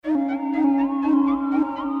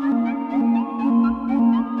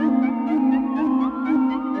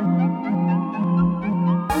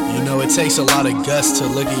takes a lot of guts to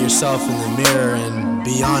look at yourself in the mirror and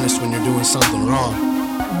be honest when you're doing something wrong.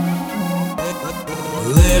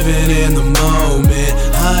 Living in the moment,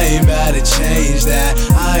 I ain't about to change that.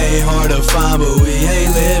 I ain't hard to find, but we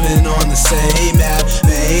ain't living on the same map.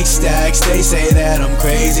 Make stacks, they say that I'm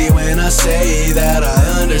crazy when I say that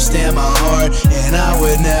I understand my heart, and I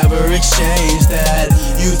would never exchange that.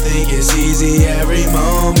 You think it's easy every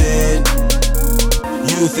moment.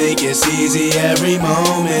 You think it's easy every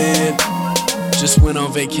moment. Just went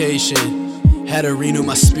on vacation, had to renew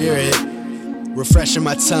my spirit, refreshing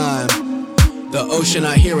my time. The ocean,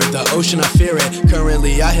 I hear it, the ocean, I fear it.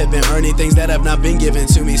 Currently, I have been earning things that have not been given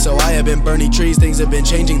to me. So I have been burning trees, things have been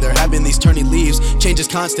changing. There have been these turning leaves. Change is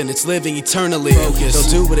constant, it's living eternally. Focus,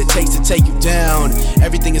 they'll do what it takes to take you down.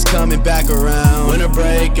 Everything is coming back around. Winter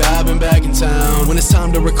break, I've been back in town. When it's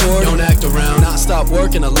time to record, don't act around. Not stop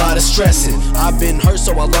working, a lot of stressing. I've been hurt,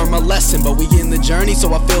 so I learned my lesson. But we in the journey,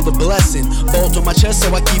 so I feel the blessing. Bolt on my chest,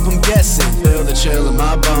 so I keep them guessing. Feel the chill in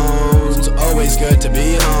my bones. Always good to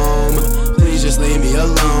be home. Please just leave me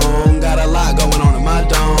alone. Got a lot going on in my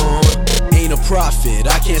dome. Ain't a profit,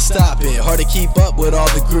 I can't stop it. Hard to keep up with all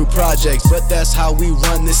the group projects, but that's how we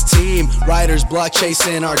run this team. Writers block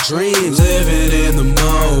chasing our dreams. Living in the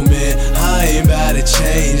moment, I ain't about to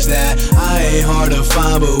change that. I ain't hard to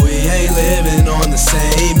find, but we ain't living on the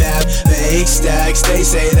same map. Make stacks, they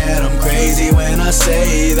say that I'm crazy when I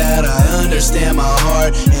say that I understand my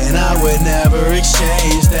heart, and I would never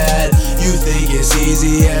exchange that. You think it's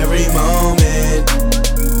easy every moment.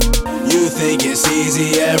 You think it's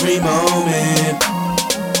easy every moment.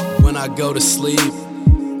 When I go to sleep,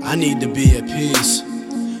 I need to be at peace.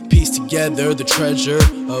 Piece together the treasure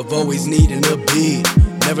of always needing a beat.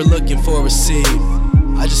 Never looking for a seat,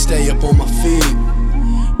 I just stay up on my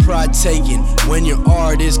feet. Pride taken when your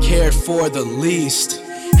art is cared for the least.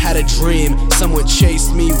 Had a dream, someone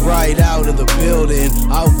chased me right out of the building.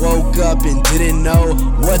 I woke up and didn't know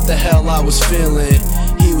what the hell I was feeling.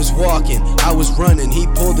 He was walking, I was running. He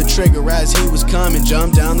pulled the trigger as he was coming.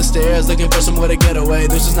 Jumped down the stairs looking for somewhere to get away.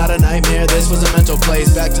 This was not a nightmare, this was a mental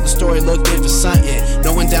place. Back to the story, looked in for something.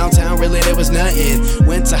 No one downtown, really there was nothing.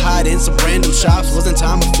 Went to hide in some brand new shops. Wasn't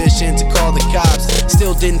time efficient to call the cops.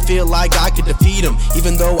 Still didn't feel like I could defeat him,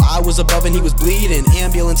 even though I was above and he was bleeding.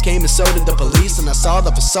 Ambulance came and so did the police, and I saw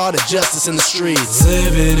the facade of justice in the streets.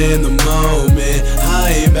 Living in the moment,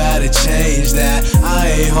 I ain't about to change that. I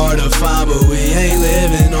ain't hard to find, but we ain't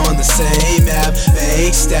living on the same map.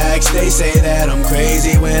 Make stacks, they say that I'm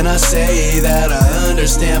crazy when I say that I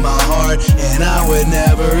understand my heart, and I would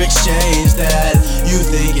never exchange that. You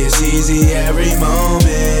think it's easy every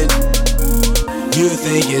moment. You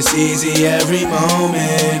think it's easy every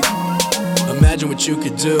moment. Imagine what you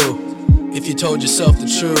could do if you told yourself the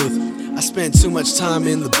truth. I spent too much time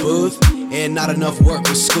in the booth and not enough work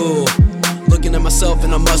with school. Looking at myself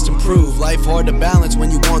and I must improve. Life hard to balance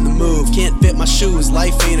when you on the move. Can't fit my shoes,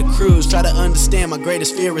 life ain't a cruise. Try to understand, my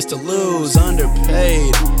greatest fear is to lose.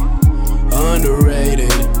 Underpaid, underrated.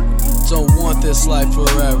 Don't want this life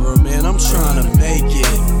forever, man, I'm trying to make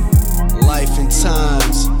it. Life and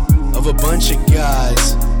times of a bunch of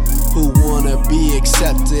guys who wanna be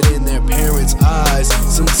accepted in their parents' eyes.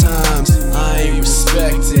 Sometimes I ain't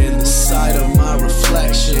respecting the sight of my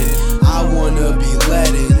reflection. I wanna be let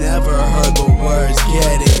in, never heard the words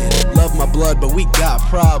get it. Love my blood, but we got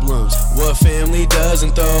problems. What family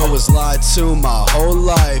doesn't though? I was lied to my whole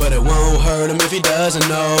life, but it won't hurt him if he doesn't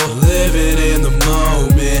know. Living in the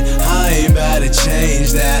moment, I ain't about to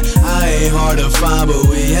change that. I ain't hard to find, but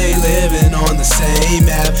we ain't living on the same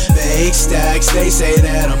map. Make stacks, they say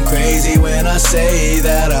that I'm crazy when I say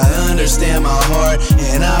that I understand my heart,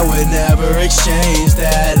 and I would never exchange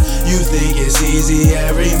that. You think it's easy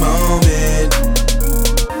every moment.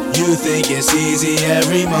 You think it's easy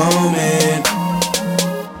every moment.